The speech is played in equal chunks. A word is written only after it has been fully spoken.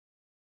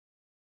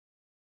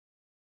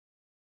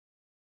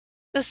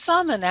The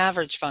sum and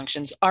average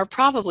functions are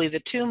probably the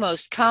two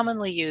most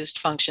commonly used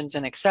functions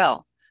in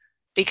Excel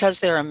because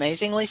they're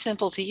amazingly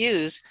simple to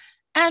use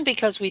and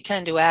because we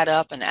tend to add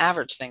up and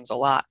average things a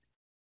lot.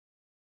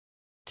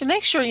 To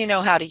make sure you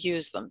know how to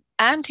use them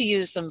and to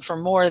use them for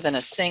more than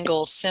a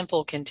single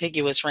simple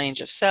contiguous range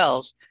of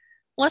cells,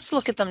 let's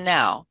look at them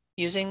now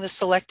using the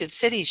Selected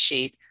Cities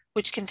sheet,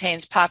 which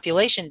contains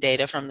population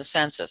data from the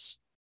census.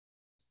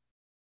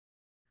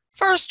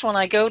 First, when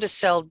I go to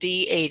cell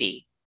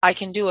D80, I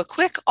can do a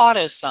quick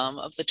auto sum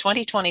of the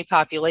 2020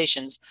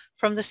 populations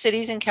from the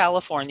cities in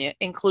California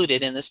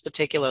included in this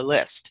particular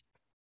list.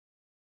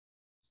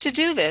 To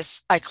do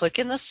this, I click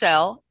in the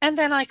cell and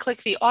then I click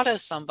the auto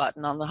sum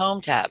button on the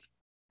Home tab.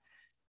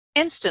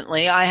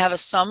 Instantly, I have a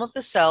sum of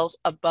the cells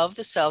above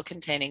the cell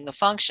containing the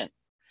function.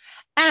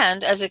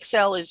 And as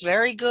Excel is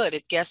very good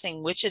at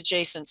guessing which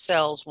adjacent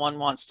cells one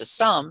wants to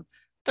sum,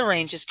 the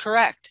range is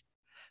correct.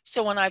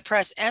 So when I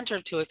press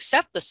Enter to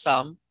accept the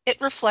sum, it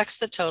reflects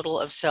the total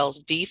of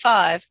cells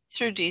D5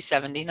 through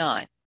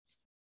D79.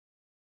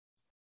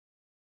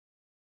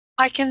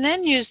 I can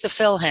then use the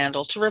fill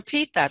handle to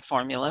repeat that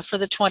formula for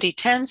the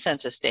 2010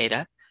 census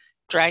data,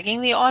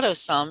 dragging the auto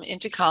sum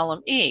into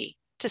column E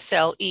to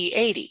cell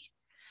E80,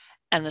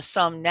 and the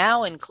sum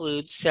now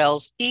includes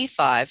cells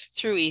E5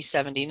 through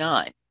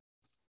E79.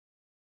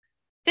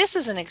 This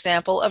is an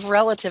example of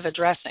relative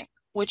addressing,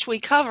 which we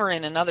cover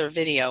in another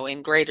video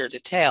in greater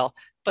detail,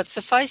 but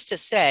suffice to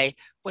say,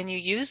 when you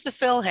use the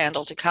fill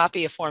handle to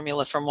copy a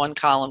formula from one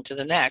column to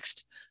the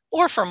next,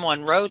 or from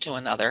one row to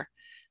another,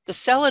 the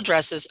cell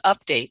addresses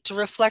update to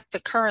reflect the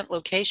current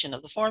location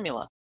of the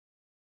formula.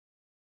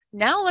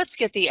 Now let's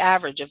get the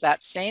average of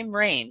that same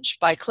range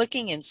by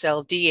clicking in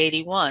cell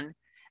D81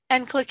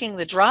 and clicking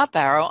the drop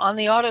arrow on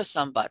the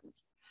AutoSum button.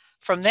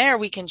 From there,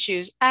 we can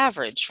choose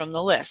Average from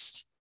the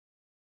list.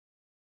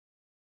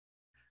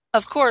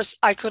 Of course,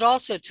 I could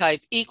also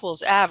type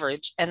equals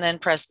average and then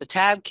press the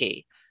Tab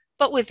key,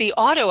 but with the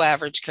Auto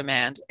Average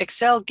command,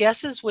 Excel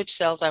guesses which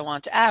cells I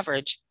want to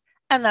average,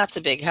 and that's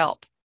a big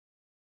help.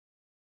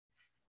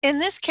 In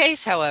this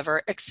case,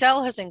 however,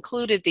 Excel has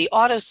included the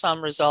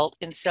AutoSum result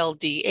in cell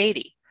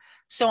D80,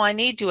 so I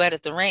need to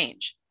edit the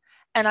range.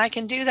 And I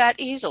can do that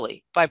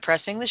easily by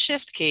pressing the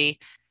Shift key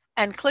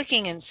and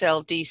clicking in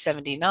cell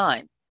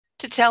D79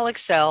 to tell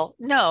Excel,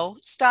 no,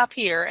 stop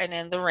here and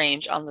end the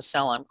range on the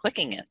cell I'm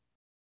clicking in.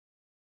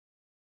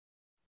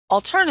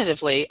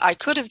 Alternatively, I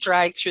could have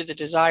dragged through the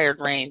desired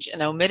range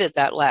and omitted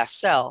that last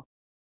cell,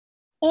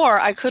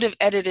 or I could have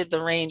edited the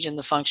range in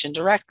the function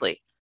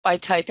directly by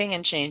typing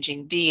and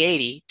changing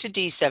D80 to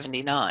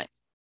D79.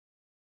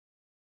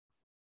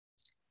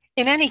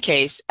 In any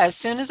case, as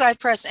soon as I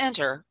press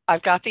Enter,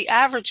 I've got the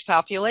average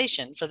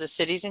population for the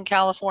cities in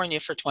California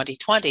for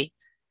 2020,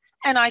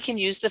 and I can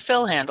use the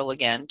fill handle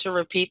again to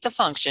repeat the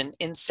function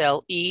in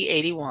cell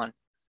E81.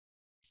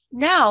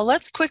 Now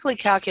let's quickly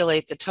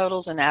calculate the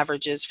totals and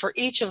averages for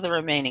each of the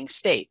remaining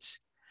states.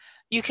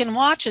 You can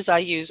watch as I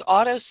use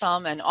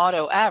AutoSum and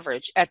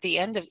AutoAverage at the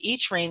end of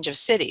each range of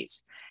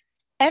cities,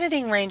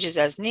 editing ranges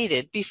as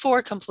needed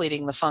before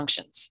completing the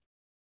functions.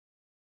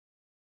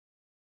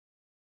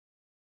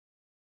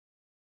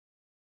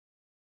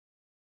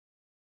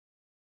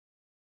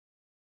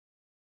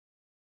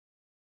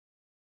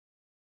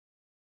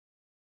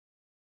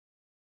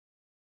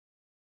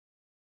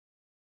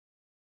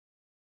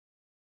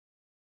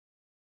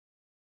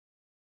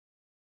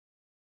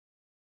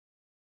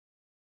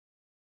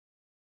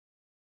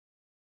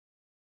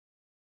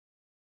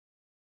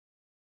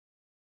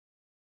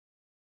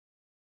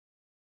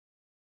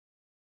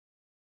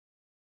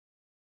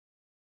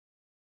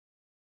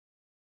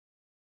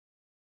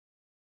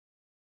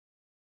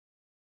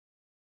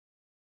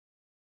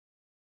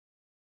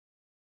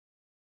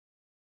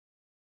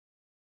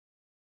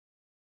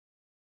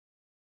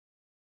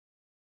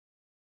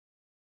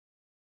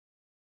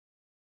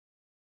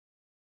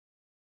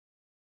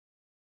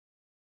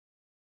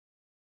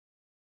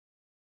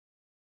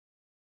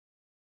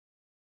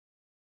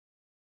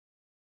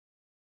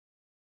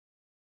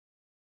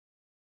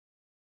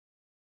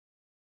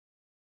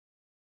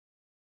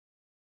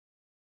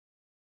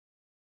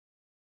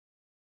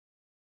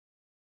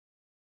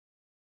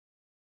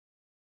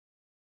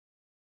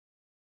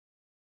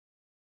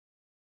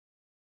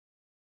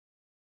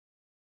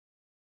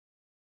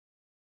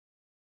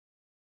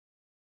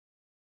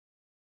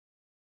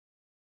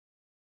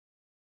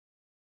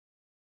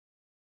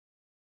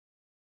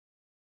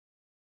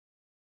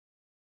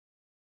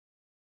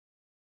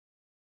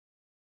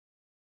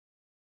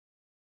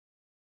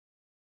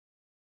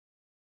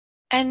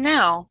 And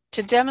now,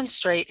 to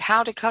demonstrate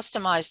how to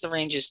customize the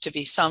ranges to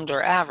be summed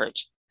or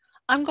averaged,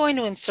 I'm going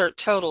to insert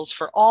totals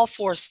for all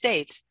 4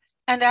 states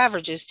and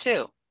averages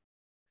too.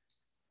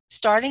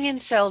 Starting in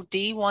cell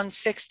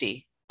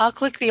D160, I'll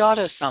click the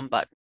AutoSum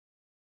button.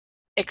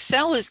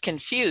 Excel is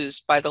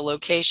confused by the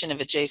location of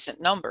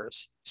adjacent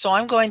numbers, so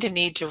I'm going to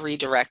need to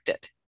redirect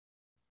it.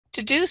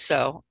 To do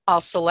so,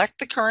 I'll select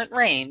the current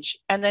range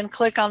and then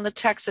click on the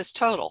Texas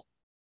total.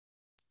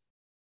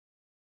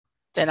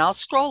 Then I'll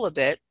scroll a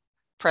bit,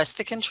 press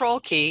the Control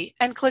key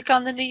and click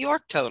on the New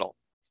York total.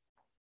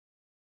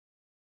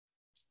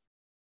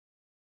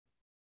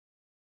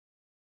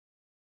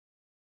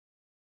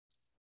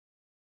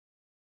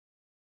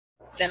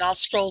 Then I'll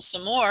scroll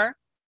some more,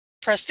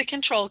 press the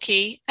Control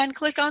key and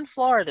click on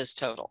Florida's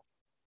total.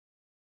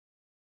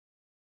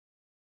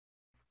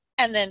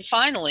 And then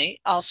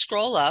finally, I'll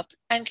scroll up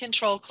and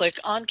Control click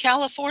on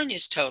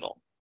California's total.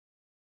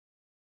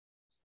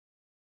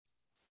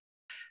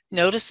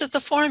 Notice that the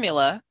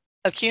formula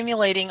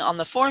accumulating on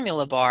the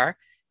formula bar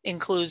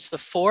includes the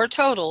 4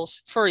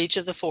 totals for each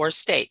of the 4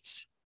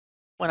 states.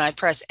 When I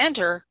press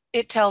Enter,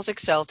 it tells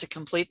Excel to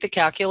complete the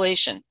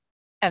calculation,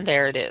 and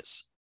there it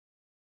is.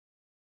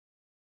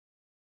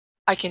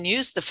 I can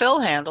use the fill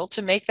handle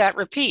to make that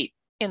repeat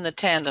in the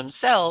tandem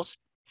cells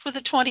for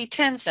the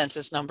 2010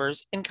 census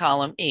numbers in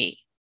column E.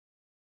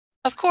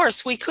 Of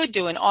course, we could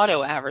do an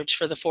auto average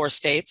for the 4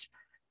 states,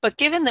 but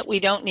given that we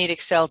don't need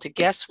Excel to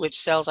guess which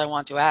cells I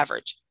want to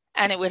average,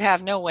 and it would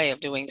have no way of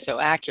doing so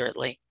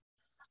accurately,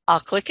 I'll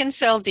click in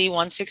cell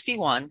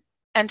D161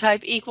 and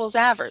type equals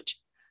average,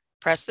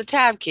 press the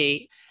Tab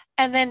key,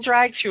 and then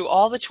drag through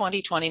all the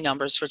 2020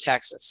 numbers for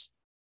Texas.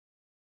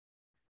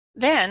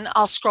 Then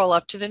I'll scroll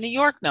up to the New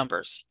York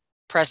numbers,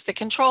 press the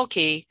Control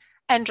key,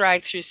 and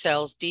drag through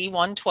cells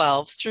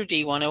D112 through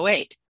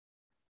D108.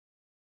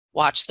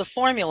 Watch the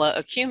formula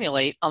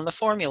accumulate on the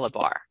formula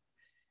bar.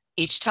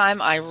 Each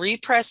time I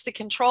repress the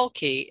Control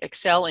key,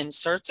 Excel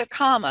inserts a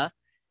comma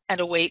and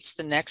awaits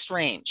the next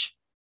range.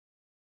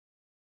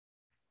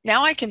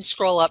 Now I can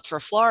scroll up for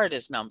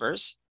Florida's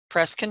numbers,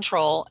 press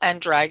Control,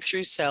 and drag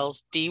through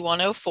cells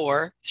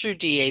D104 through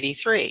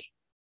D83.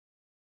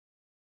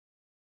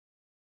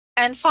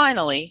 And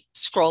finally,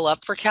 scroll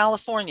up for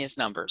California's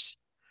numbers,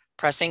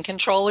 pressing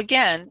Control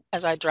again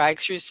as I drag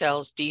through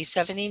cells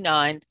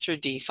D79 through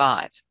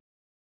D5.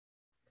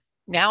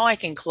 Now I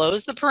can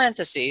close the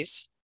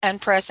parentheses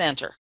and press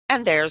Enter,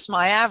 and there's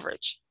my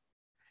average.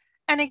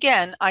 And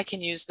again, I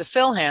can use the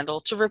fill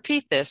handle to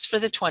repeat this for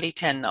the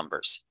 2010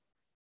 numbers.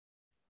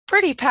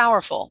 Pretty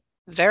powerful,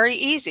 very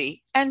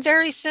easy, and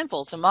very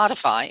simple to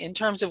modify in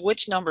terms of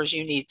which numbers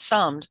you need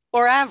summed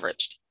or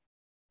averaged.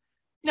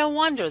 No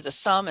wonder the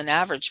sum and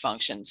average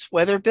functions,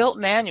 whether built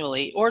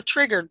manually or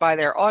triggered by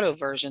their auto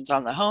versions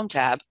on the Home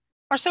tab,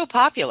 are so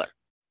popular.